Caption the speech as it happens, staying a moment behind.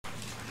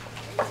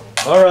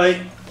All right.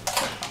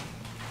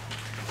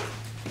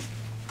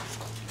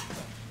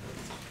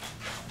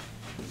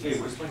 Hey,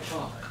 where's my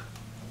chalk?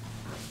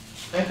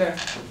 Right there.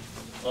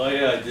 Oh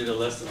yeah, I did a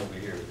lesson over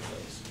here.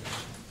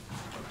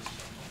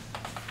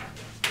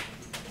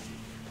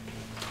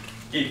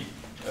 Okay,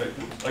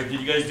 did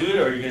you guys do it,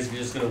 or are you guys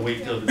just gonna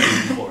wait till the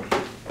day before?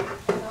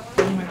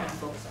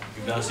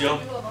 Ignacio,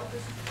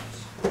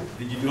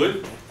 did you do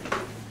it?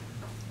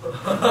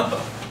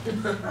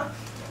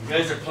 You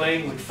guys are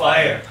playing with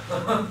fire.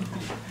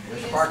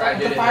 Which part I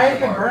did The fire's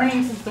been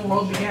burning since the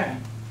world began.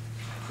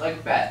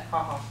 like that.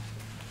 Haha.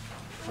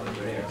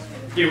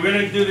 Okay, we're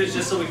gonna do this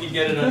just so we can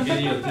get it on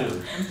video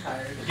too. I'm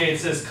tired. Okay, it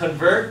says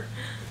convert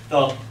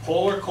the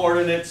polar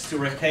coordinates to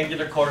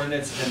rectangular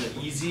coordinates, and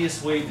the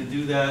easiest way to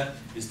do that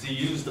is to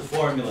use the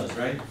formulas,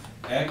 right?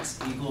 X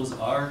equals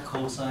r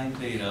cosine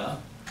theta,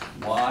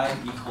 y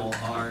equal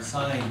r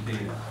sine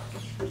theta,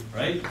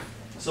 right?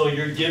 So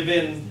you're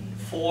given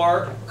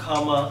 4,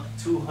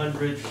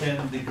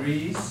 210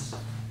 degrees.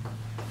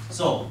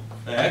 So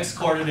the x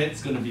coordinate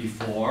is going to be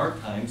 4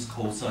 times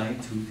cosine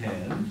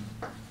 210.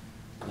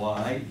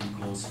 Y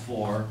equals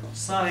 4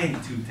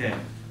 sine 210.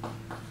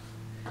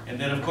 And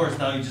then of course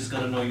now you just got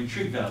to know your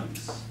trig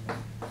values.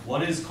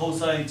 What is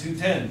cosine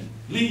 210?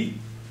 Lee,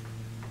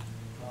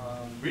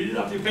 read it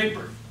off your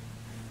paper.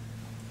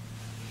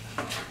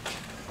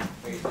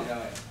 Wait, no,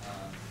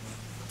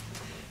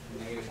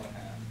 negative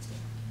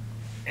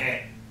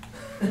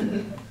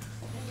 1/2.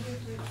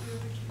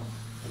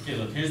 Okay,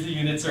 look, here's the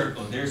unit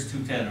circle. There's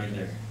 210 right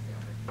there.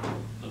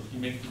 Look, you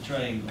make the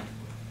triangle.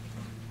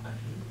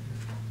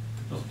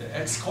 Look, the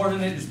x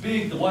coordinate is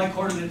big, the y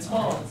coordinate is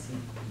small.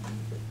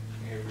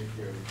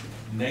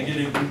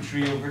 Negative root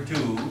 3 over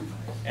 2,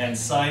 and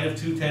sine of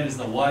 210 is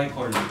the y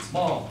coordinate,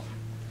 small.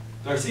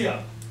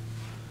 Garcia.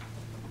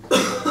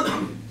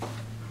 1/2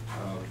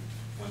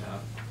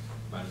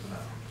 minus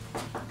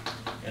 1/2.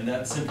 And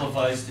that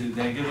simplifies to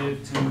negative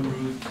 2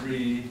 root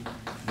 3,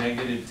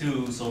 negative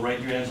 2. So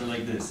write your answer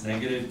like this,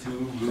 negative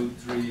 2 root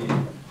 3,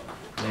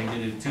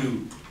 negative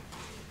 2.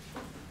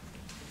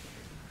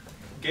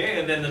 Okay,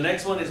 and then the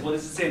next one is, what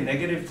does it say?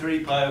 Negative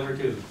 3 pi over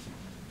 2.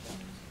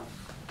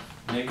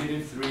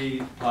 Negative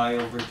 3 pi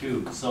over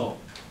 2. So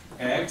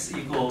x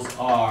equals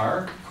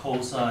r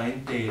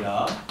cosine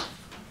theta,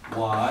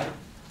 y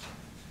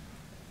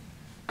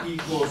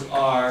equals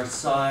r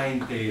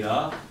sine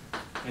theta.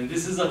 And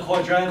this is a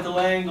quadrantal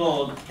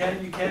angle.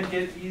 You can't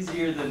get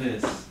easier than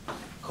this.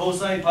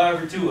 Cosine pi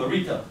over 2,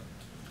 Arita.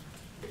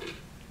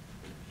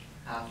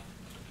 Half.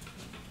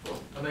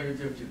 A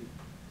negative 2.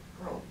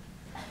 Bro.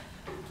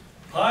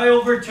 Pi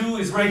over 2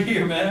 is right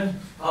here, man.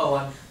 Oh,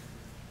 1.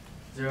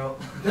 0.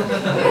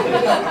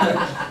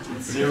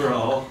 It's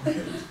 0.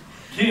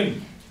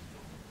 Kim,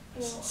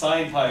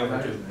 sine pi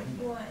over 2.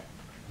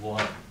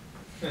 What?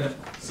 1.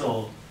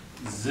 So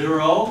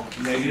 0,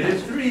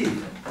 negative 3.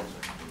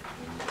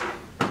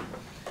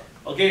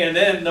 Okay, and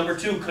then number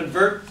 2,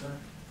 convert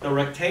the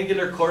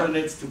rectangular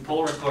coordinates to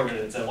polar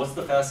coordinates. And what's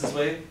the fastest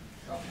way?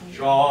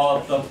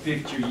 Draw the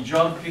picture. You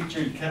draw the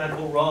picture, you cannot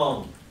go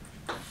wrong.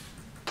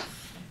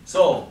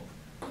 So,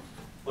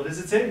 what does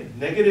it say?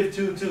 Negative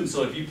 2, 2.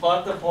 So if you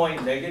plot the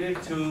point,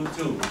 negative 2,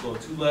 2, go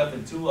 2 left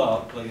and 2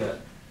 up, like that.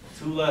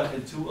 2 left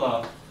and 2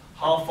 up.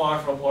 How far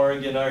from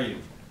Oregon are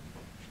you?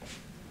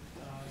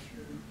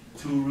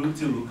 2 root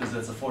 2, because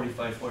that's a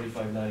 45,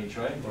 45, 90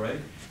 triangle,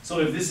 right? So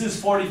if this is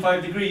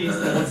 45 degrees,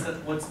 then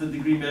what's the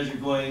degree measure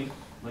going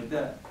like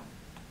that?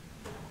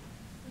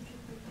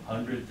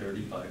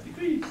 135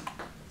 degrees.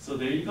 So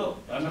there you go.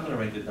 I'm not going to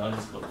write it down.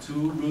 Just go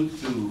 2 root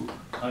 2,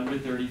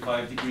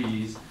 135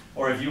 degrees.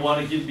 Or if you want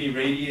to give me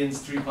radians,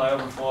 3 pi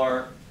over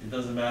 4, it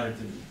doesn't matter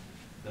to me.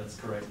 That's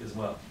correct as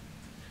well.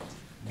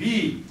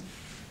 B,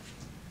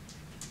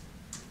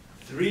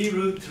 3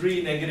 root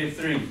 3, negative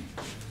 3.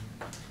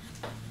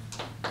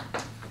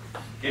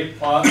 Okay,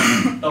 plot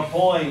the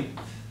point.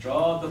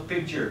 Draw the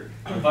picture.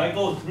 If I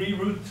go 3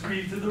 root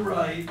 3 to the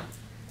right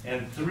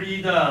and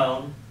 3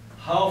 down,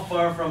 how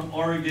far from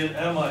Oregon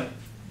am I?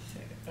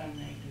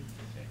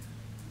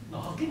 No,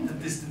 how can the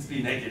distance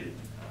be negative?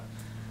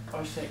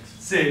 Or 6.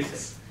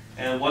 6.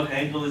 And what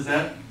angle is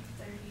that?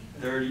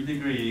 30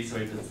 degrees,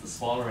 right? That's the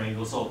smaller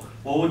angle. So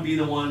what would be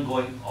the one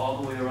going all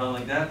the way around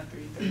like that?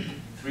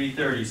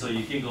 330. So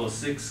you can go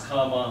 6,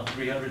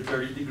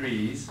 330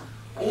 degrees.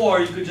 Or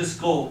you could just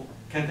go,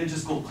 can't they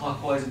just go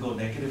clockwise and go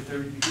negative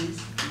 30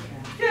 degrees?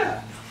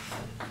 Yeah.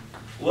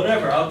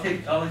 Whatever, I'll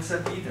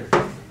accept either.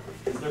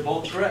 Because they're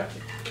both correct.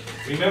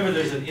 Remember,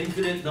 there's an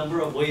infinite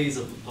number of ways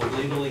of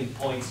labeling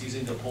points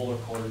using the polar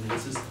coordinate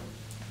system.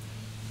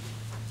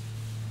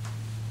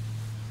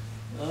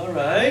 All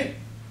right.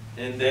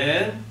 And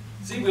then,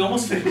 see, we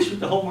almost finished with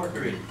the homework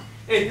already.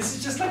 Hey, this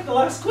is just like the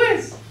last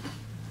quiz.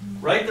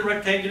 Write the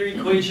rectangular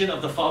equation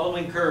of the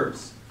following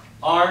curves.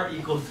 R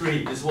equals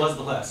 3. This was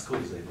the last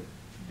quiz I did.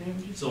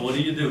 So what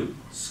do?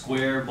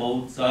 Square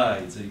both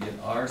sides. So you get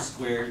r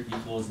squared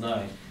equals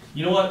 9.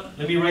 You know what?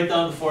 Let me write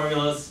down the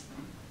formulas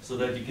so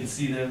that you can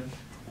see them.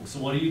 So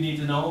what do you need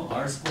to know?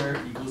 R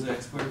squared equals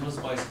x squared plus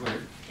y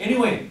squared.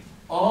 Anyway,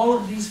 all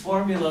of these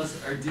formulas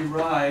are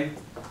derived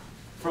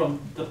from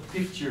the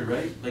picture,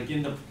 right? Like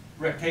in the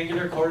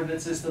rectangular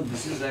coordinate system,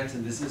 this is x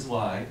and this is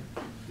y,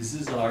 this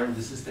is r and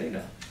this is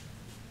theta.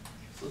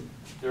 So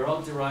they're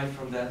all derived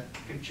from that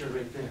picture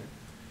right there.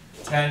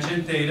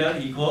 Tangent theta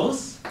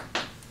equals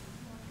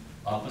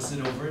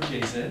opposite over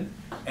adjacent.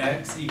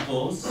 X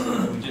equals,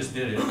 we just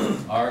did it,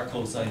 r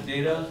cosine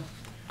theta.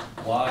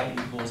 Y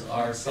equals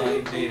r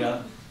sine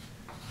theta.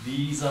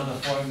 These are the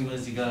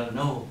formulas you gotta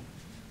know.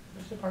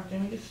 Mr. Park,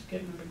 didn't we just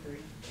skip number 3?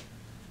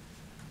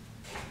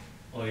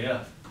 Oh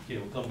yeah, okay,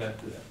 we'll come back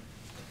to that.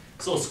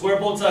 So square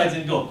both sides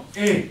and go,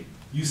 hey,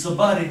 you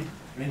somebody,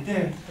 right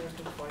there.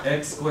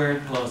 X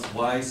squared plus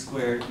y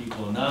squared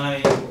equal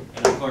 9.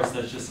 And of course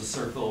that's just a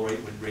circle,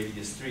 right, with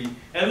radius 3.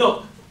 And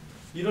look,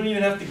 you don't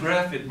even have to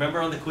graph it. Remember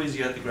on the quiz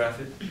you had to graph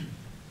it?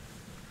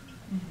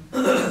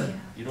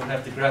 You don't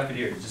have to graph it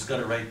here, you just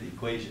gotta write the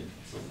equation.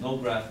 So no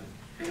graphing.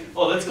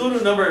 Oh, let's go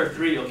to number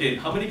 3. Okay,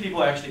 how many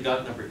people actually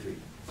got number 3?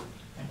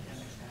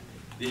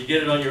 Did you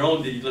get it on your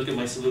own? Did you look at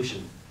my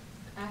solution?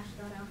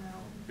 Actually, I don't know.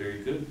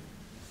 Very good.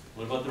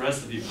 What about the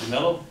rest of you?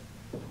 Demelo?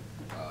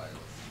 Uh,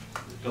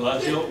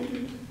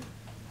 Galaccio?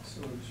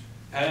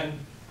 Pan?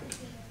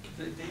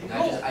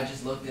 I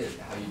just looked at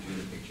how you drew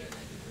the picture and I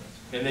did the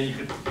rest. And then you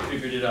could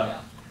figured it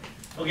out.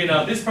 Okay,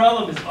 now this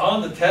problem is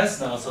on the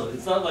test now, so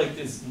it's not like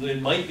this,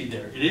 it might be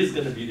there. It is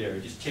going to be there.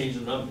 Just change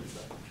the numbers.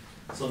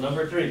 So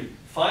number 3,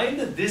 find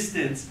the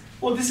distance.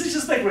 Well, this is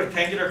just like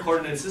rectangular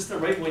coordinate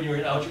system, right? When you're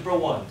in Algebra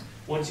 1.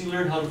 Once you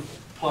learn how to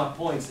plot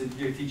points, then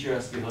your teacher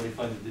asks you how to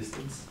find the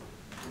distance.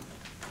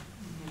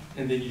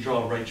 And then you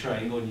draw a right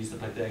triangle and use the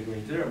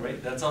Pythagorean theorem,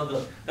 right? That's how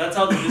the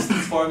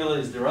distance formula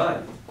is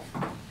derived.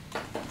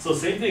 So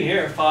same thing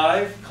here,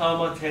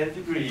 5, 10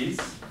 degrees.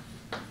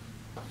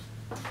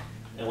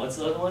 And what's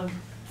the other one?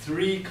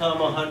 3,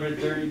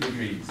 130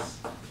 degrees.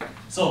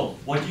 So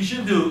what you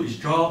should do is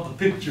draw up a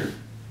picture.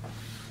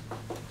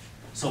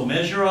 So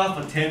measure off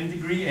a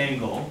 10-degree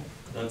angle.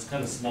 That's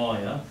kind of small,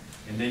 yeah?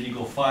 And then you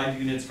go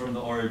 5 units from the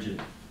origin.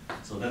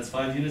 So that's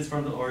 5 units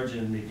from the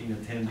origin, making a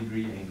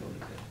 10-degree angle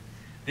like that.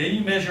 Then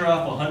you measure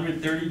off a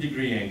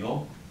 130-degree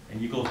angle,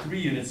 and you go 3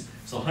 units.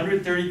 So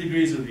 130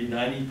 degrees would be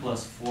 90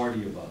 plus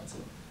 40 about, so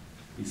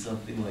it'd be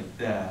something like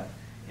that.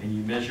 And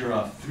you measure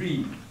off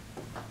 3.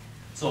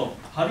 So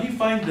how do you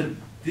find the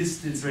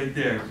distance right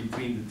there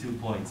between the 2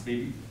 points?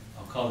 Maybe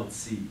I'll call it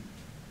C.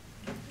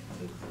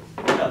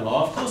 Yeah,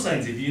 law of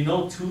cosines. If you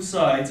know 2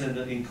 sides and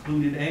the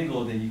included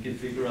angle, then you can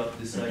figure out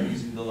this side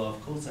using the law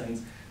of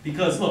cosines.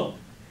 Because look,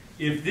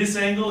 if this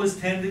angle is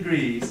 10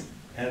 degrees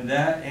and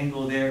that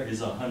angle there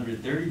is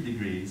 130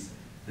 degrees,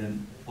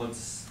 then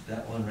what's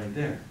that one right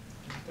there?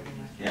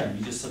 Yeah,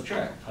 you just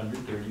subtract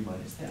 130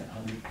 minus 10,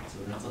 100, so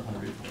that's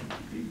 120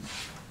 degrees.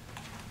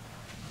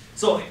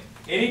 So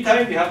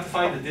anytime you have to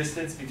find the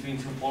distance between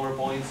 2 polar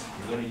points,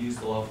 you're going to use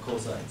the law of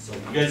cosines. So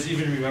you guys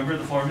even remember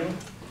the formula?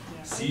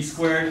 C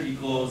squared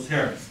equals,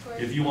 here,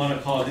 if you want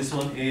to call this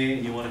one A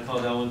and you want to call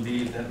that one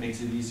B, if that makes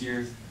it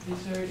easier.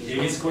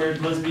 A squared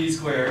plus B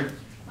squared.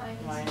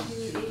 Minus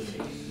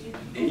 2AC.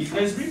 Hey, you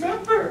guys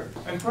remember,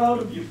 I'm proud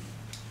of you.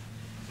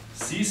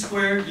 C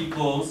squared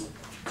equals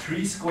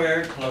 3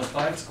 squared plus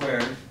 5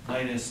 squared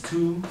minus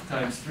 2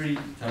 times 3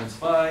 times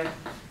 5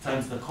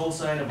 times the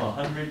cosine of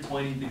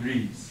 120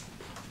 degrees.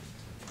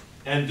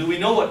 And do we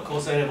know what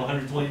cosine of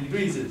 120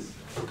 degrees is?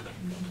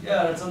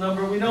 Yeah, that's a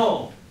number we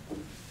know.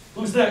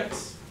 Who's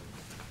next?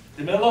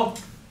 DeMello?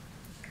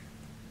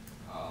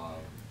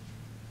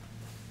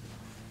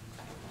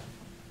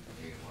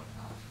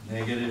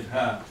 Negative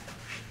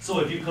half. So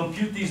if you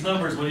compute these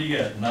numbers, what do you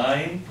get?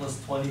 9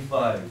 plus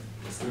 25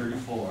 is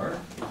 34.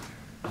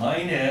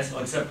 Minus,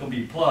 except can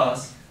be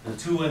plus, the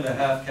 2 and the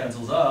half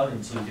cancels out,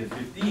 and so you get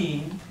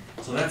 15.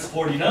 So that's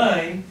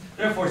 49.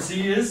 Therefore,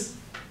 C is?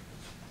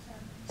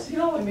 See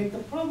how I make the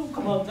problem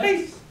come out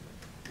nice?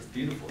 That's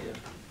beautiful, yeah.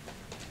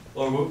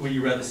 Or would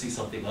you rather see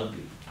something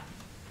ugly?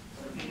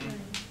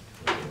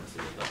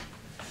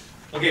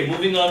 Okay,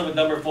 moving on with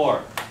number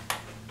 4.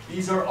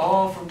 These are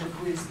all from the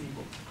quiz,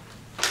 people.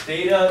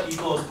 Theta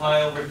equals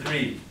pi over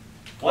 3.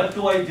 What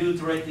do I do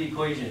to write the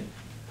equation?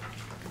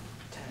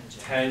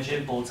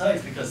 Tangent both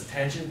sides, because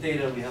tangent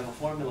theta, we have a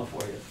formula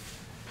for you.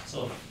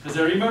 So, because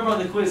I remember on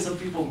the quiz, some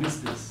people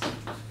missed this.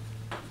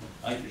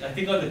 I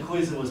think on the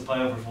quiz it was pi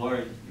over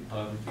 4, pi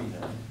over 3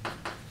 now.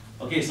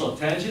 Okay, so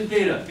tangent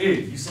theta,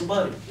 hey, you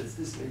somebody, that's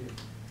this right here.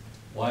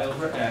 Y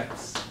over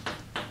x.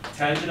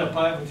 Tangent of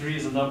pi over 3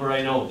 is a number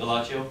I know,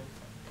 Galaccio.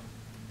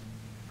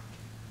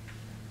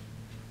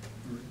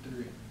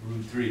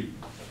 Root 3.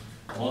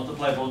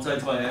 Multiply both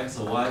sides by x,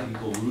 so y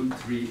equal root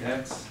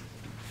 3x.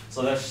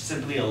 So that's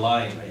simply a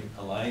line, right?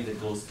 A line that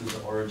goes to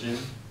the origin,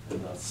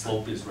 and the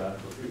slope is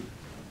radical 3.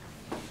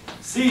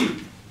 C.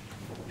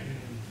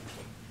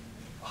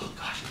 Oh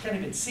gosh, I can't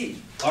even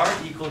see. R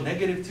equal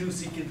negative 2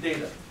 secant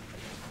theta.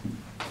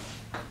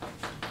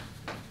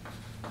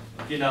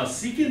 Okay, now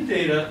secant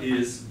theta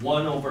is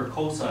 1 over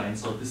cosine,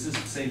 so this is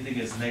the same thing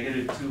as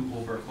negative 2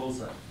 over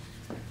cosine.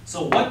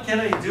 So what can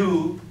I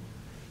do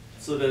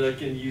so that I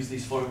can use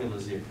these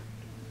formulas here?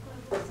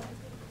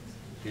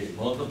 Okay,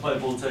 multiply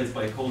both sides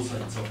by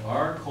cosine. So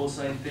r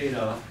cosine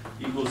theta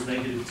equals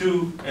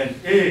 -2, and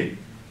A,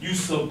 you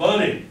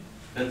somebody,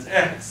 that's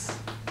x.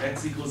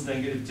 X equals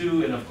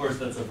 -2, and of course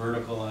that's a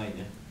vertical line,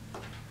 yeah?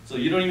 So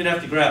you don't even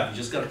have to graph, you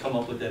just gotta come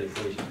up with that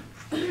equation.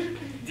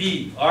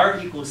 D, r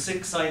equals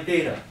 6 sine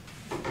theta.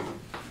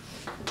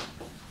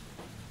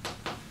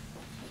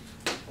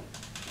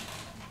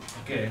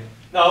 Okay,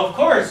 now of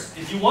course,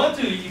 if you want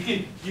to,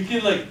 you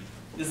can like,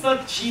 it's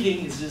not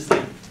cheating, it's just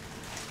like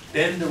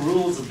bend the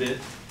rules a bit.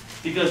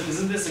 Because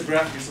isn't this a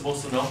graph you're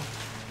supposed to know?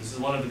 This is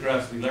one of the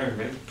graphs we learned,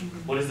 right?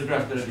 What is the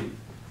graph gonna be?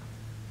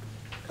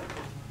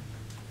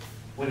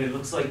 When it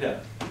looks like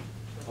that.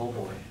 Oh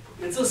boy.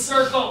 It's a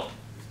circle!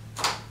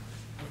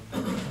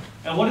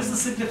 And what is the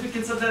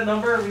significance of that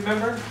number,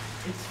 remember?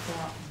 It's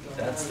flat.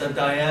 That's the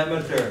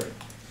diameter.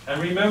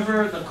 And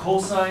remember, the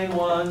cosine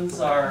ones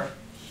are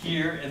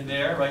here and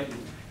there, right?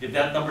 If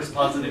that number's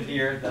positive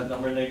here, that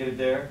number negative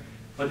there.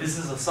 But this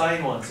is a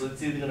sine one, so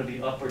it's either going to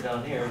be up or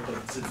down here.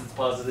 But since it's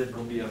positive,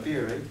 it'll be up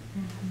here, right?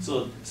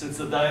 So since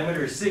the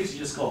diameter is 6, you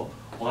just go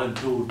 1,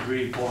 2,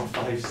 3, 4,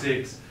 5,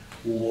 6.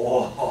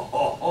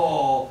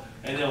 Whoa!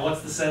 And then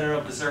what's the center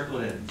of the circle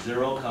then?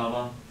 0,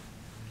 comma,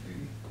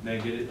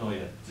 negative, oh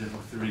yeah, 0,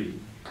 3.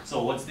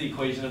 So what's the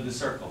equation of the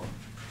circle?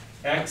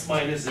 X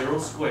minus 0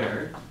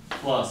 squared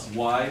plus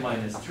y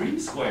minus 3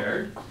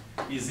 squared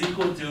is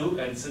equal to,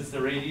 and since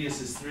the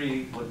radius is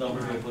 3, what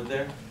number do I put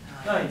there?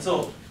 9.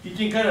 So you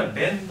can kind of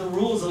bend the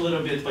rules a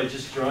little bit by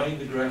just drawing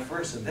the graph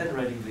first and then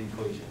writing the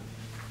equation.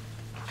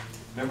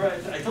 Remember,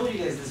 I told you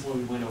guys this when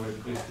we went over the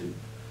quiz too.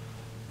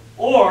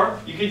 Or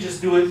you can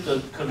just do it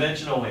the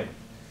conventional way.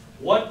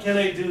 What can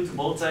I do to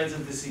both sides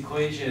of this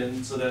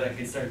equation so that I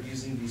can start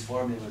using these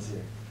formulas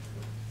here?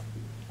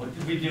 What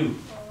did we do?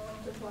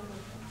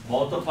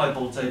 Multiply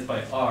both sides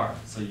by r.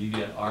 So you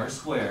get r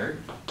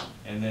squared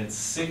and then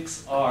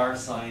 6r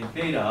sine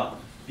theta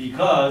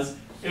because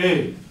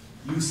A,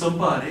 you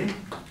somebody,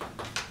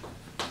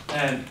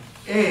 and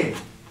A,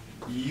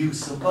 you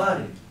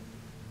somebody.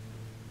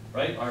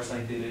 Right? R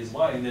sine theta is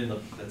y, and then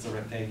that's a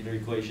rectangular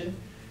equation.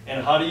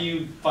 And how do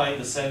you find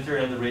the center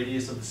and the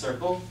radius of the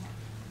circle?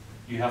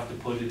 You have to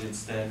put it in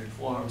standard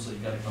form, so you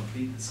got to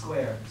complete the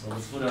square. So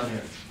let's go down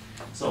here.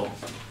 So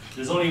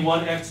there's only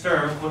one x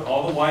term. Put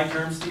all the y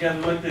terms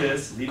together like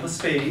this. Leave a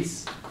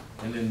space,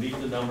 and then leave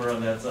the number on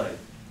that side.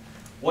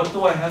 What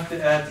do I have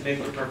to add to make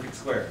it a perfect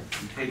square?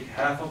 You take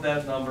half of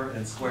that number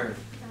and square it.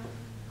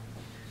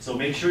 So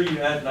make sure you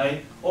add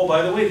 9. Oh,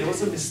 by the way, there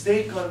was a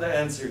mistake on the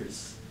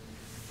answers.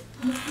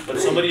 But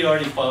somebody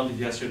already found it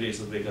yesterday,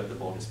 so they got the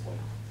bonus point.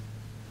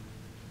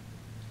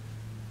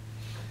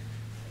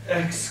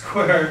 X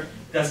squared,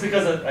 that's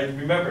because I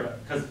remember,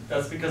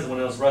 that's because when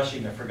I was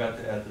rushing, I forgot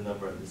to add the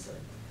number on this side.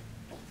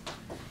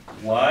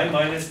 Y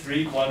minus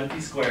 3 quantity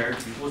squared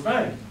equals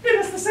 9. Hey,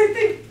 that's the same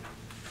thing.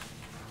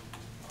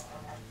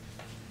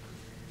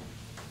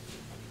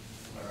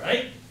 All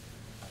right.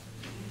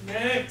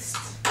 Next,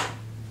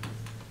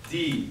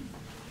 D.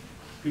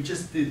 We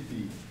just did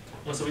D.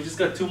 Oh, so we just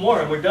got 2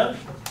 more and we're done.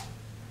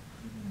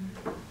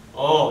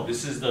 Oh,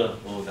 this is the,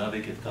 oh, now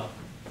they get tough.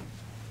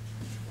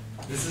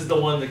 This is the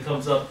one that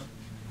comes up,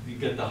 you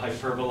get the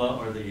hyperbola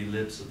or the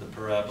ellipse or the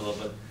parabola,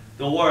 but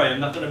don't worry, I'm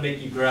not going to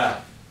make you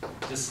graph.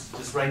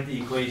 Just write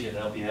the equation and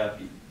I'll be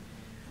happy.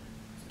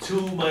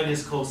 2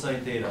 minus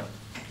cosine theta.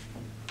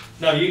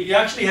 Now, you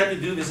actually had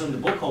to do this on the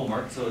book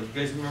homework, so you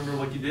guys remember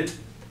what you did?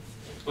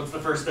 What's the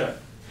first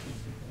step?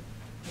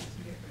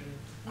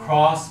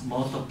 Cross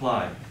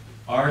multiply.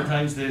 R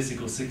times this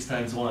equals 6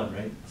 times 1,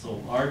 right?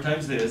 So R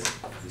times this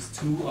is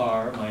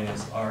 2R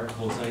minus R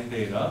cosine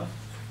theta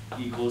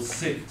equals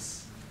 6.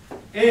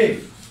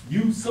 Hey,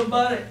 you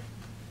somebody.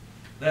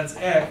 That's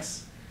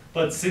x.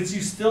 But since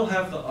you still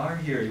have the r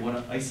here, you want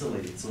to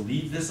isolate it. So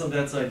leave this on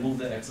that side, move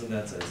the x on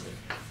that side.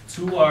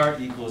 So 2r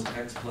equals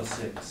x plus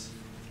 6.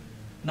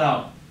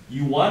 Now,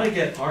 you want to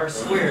get r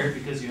squared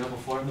because you have a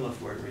formula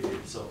for it right here.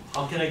 So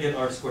how can I get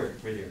r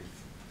squared right here?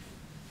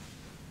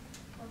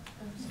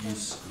 You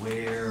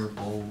square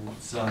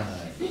both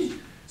sides.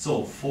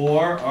 So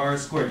 4r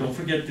squared, don't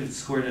forget to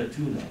square that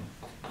 2 now,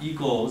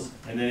 equals,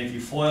 and then if you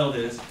FOIL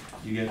this,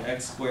 you get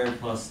x squared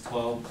plus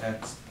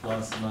 12x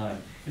plus 9.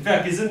 In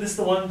fact, isn't this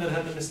the one that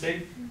had the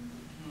mistake?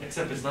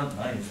 Except it's not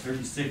 9, it's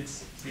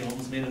 36. See, I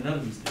almost made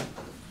another mistake.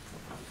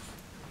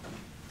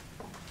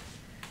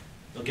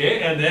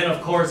 Okay, and then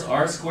of course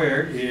r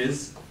squared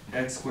is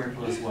x squared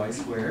plus y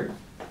squared.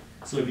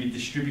 So if you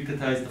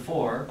distributize the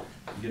 4,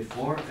 you get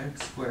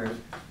 4x squared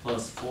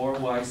plus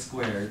 4y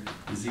squared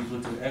is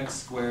equal to x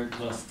squared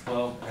plus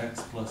 12x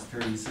plus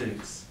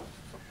 36.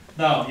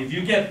 Now, if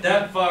you get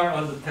that far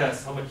on the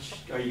test, how much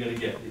are you going to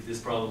get if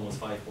this problem was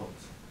 5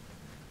 points?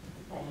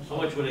 How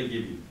much would I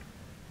give you?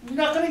 You're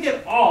not going to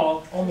get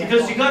all,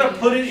 because you got to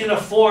put it in a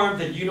form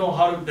that you know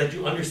how to, that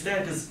you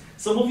understand, because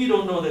some of you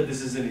don't know that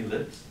this is an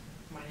ellipse.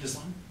 Just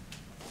one?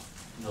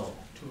 No.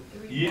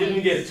 2. You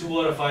didn't get 2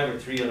 out of 5 or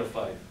 3 out of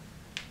 5.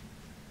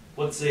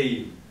 What say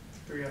you?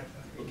 3 out of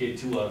 5. Okay,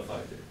 2 out of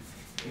 5 there.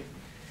 Okay.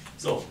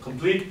 So,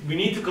 we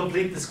need to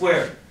complete the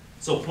square.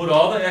 So put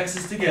all the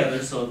x's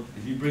together, so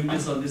if you bring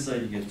this on this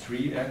side, you get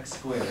 3x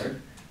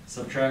squared,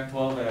 subtract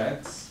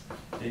 12x,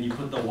 then you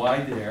put the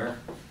y there,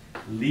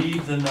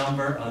 leave the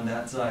number on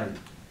that side.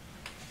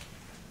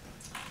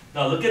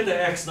 Now look at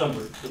the x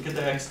number, look at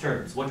the x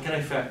terms. What can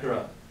I factor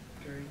out?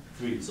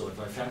 3. So if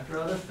I factor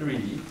out a 3,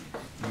 you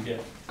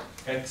get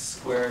x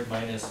squared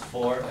minus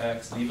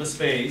 4x, leave a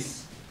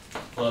space,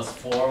 plus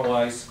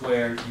 4y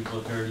squared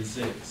equal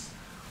 36.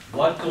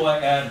 What do I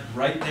add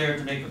right there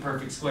to make a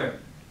perfect square?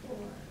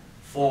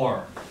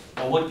 4.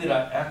 Well, what did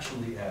I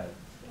actually add?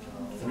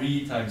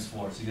 3 times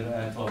 4, so you're going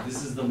to add 12.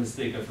 This is the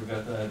mistake, I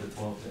forgot to add the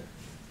 12 there.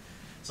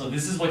 So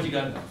this is what you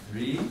got now.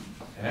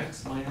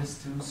 3x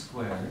minus 2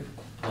 squared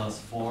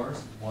plus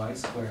 4y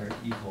squared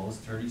equals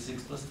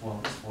 36 plus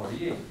 12 is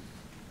 48.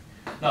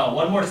 Now,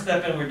 one more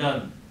step and we're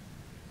done.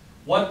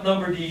 What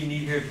number do you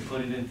need here to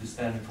put it into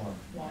standard form?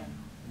 1.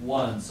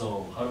 1.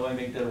 So how do I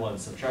make that 1?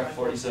 Subtract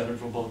 47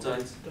 from both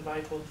sides?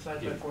 Divide both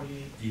sides by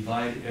 48.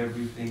 Divide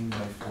everything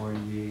by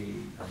 48,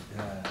 like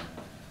that.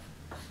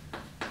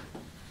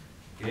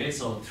 Okay,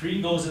 so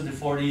 3 goes into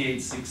 48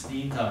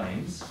 16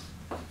 times.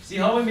 See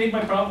how I made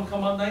my problem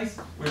come out nice?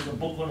 Whereas the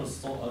book one was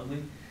so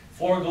ugly.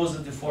 4 goes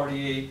into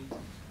 48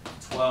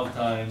 12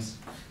 times.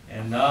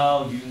 And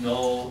now you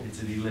know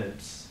it's an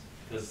ellipse,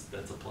 because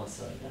that's a plus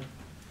sign.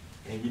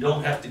 Yeah? And you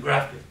don't have to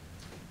graph it.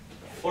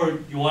 Or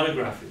you want to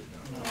graph it.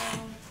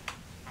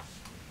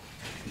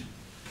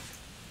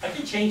 I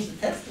can change the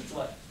test, that's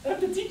why. I'm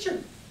the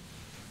teacher.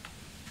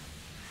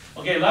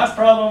 Okay, last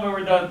problem and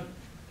we're done.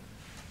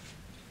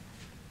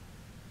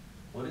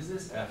 What is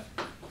this? F.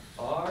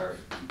 R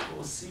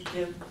equals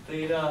secant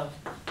theta.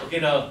 Okay,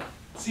 now,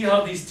 see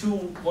how these two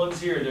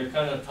ones here, they're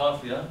kind of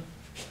tough, yeah?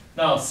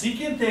 Now,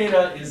 secant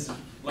theta is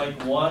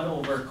like 1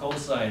 over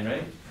cosine,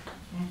 right?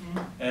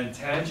 And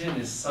tangent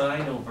is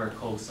sine over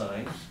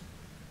cosine.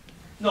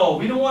 No,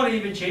 we don't want to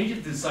even change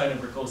it to sine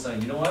over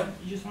cosine. You know what?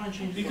 You just want to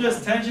change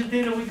Because tangent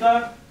theta we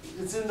got,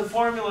 it's in the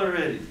formula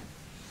already.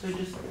 So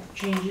just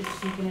change it,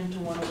 secant into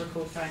 1 over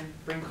cosine,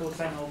 bring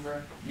cosine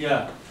over,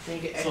 Yeah, then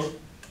you get x. so,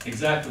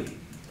 exactly.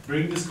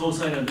 Bring this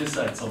cosine on this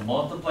side. So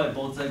multiply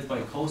both sides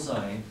by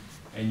cosine,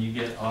 and you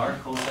get r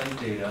cosine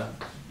theta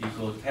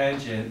equal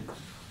tangent.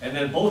 And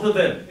then both of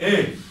them,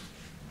 hey,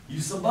 you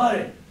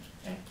somebody.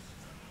 X.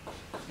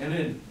 And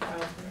then, Y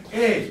over x.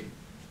 hey,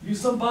 you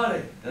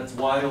somebody. That's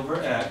y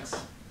over x.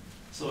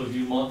 So if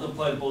you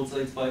multiply both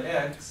sides by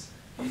x,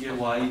 you get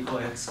y equal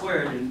x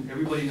squared. And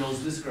everybody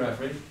knows this graph,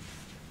 right?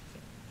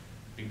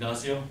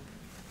 Ignacio?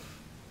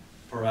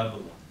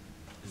 Parabola.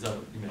 Is that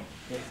what you meant?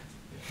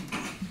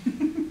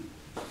 Yeah.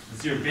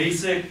 It's your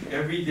basic,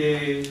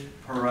 everyday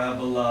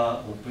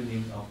parabola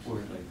opening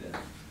upward like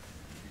that.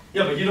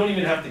 Yeah, but you don't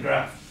even have to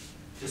graph.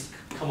 Just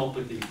come up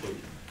with the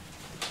equation.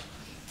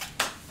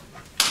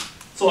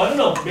 So I don't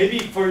know, maybe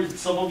for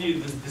some of you,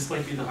 this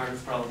might be the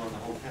hardest problem on the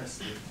whole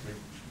test.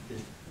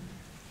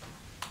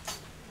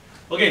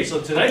 Okay, so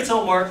tonight's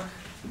homework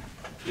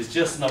is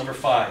just number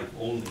 5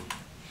 only.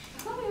 I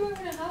thought we were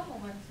gonna have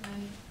homework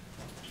tonight.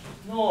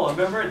 No,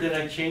 remember, then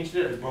I changed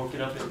it, I broke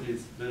it up into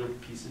these little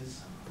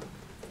pieces.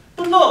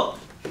 But look,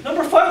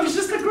 number 5 is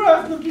just a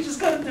graph. Look, you just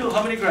gotta do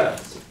how many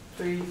graphs?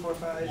 3, 4,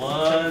 5.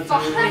 1, 2,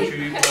 Five.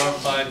 3, 4,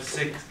 5,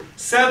 6,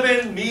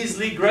 7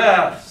 measly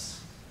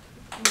graphs.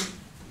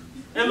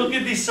 And look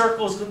at these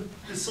circles.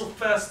 It's so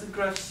fast to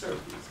graph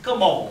circles.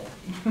 Come on.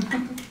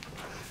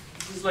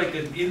 This is like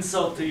an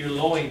insult to your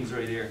loins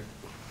right here.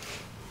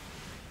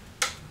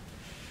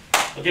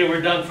 Okay,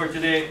 we're done for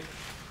today.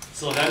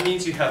 So that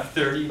means you have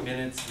 30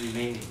 minutes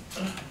remaining.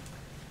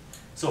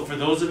 So for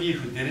those of you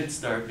who didn't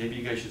start, maybe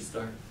you guys should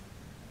start.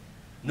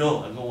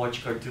 No, I'm gonna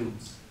watch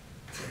cartoons.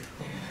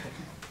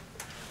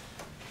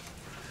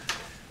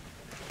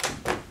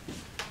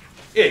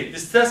 Hey,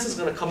 this test is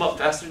gonna come up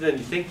faster than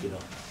you think, you know.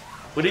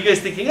 What are you guys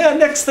thinking? Yeah,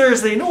 next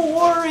Thursday, no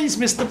worries,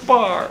 Mr.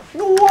 Barr,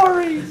 no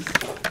worries.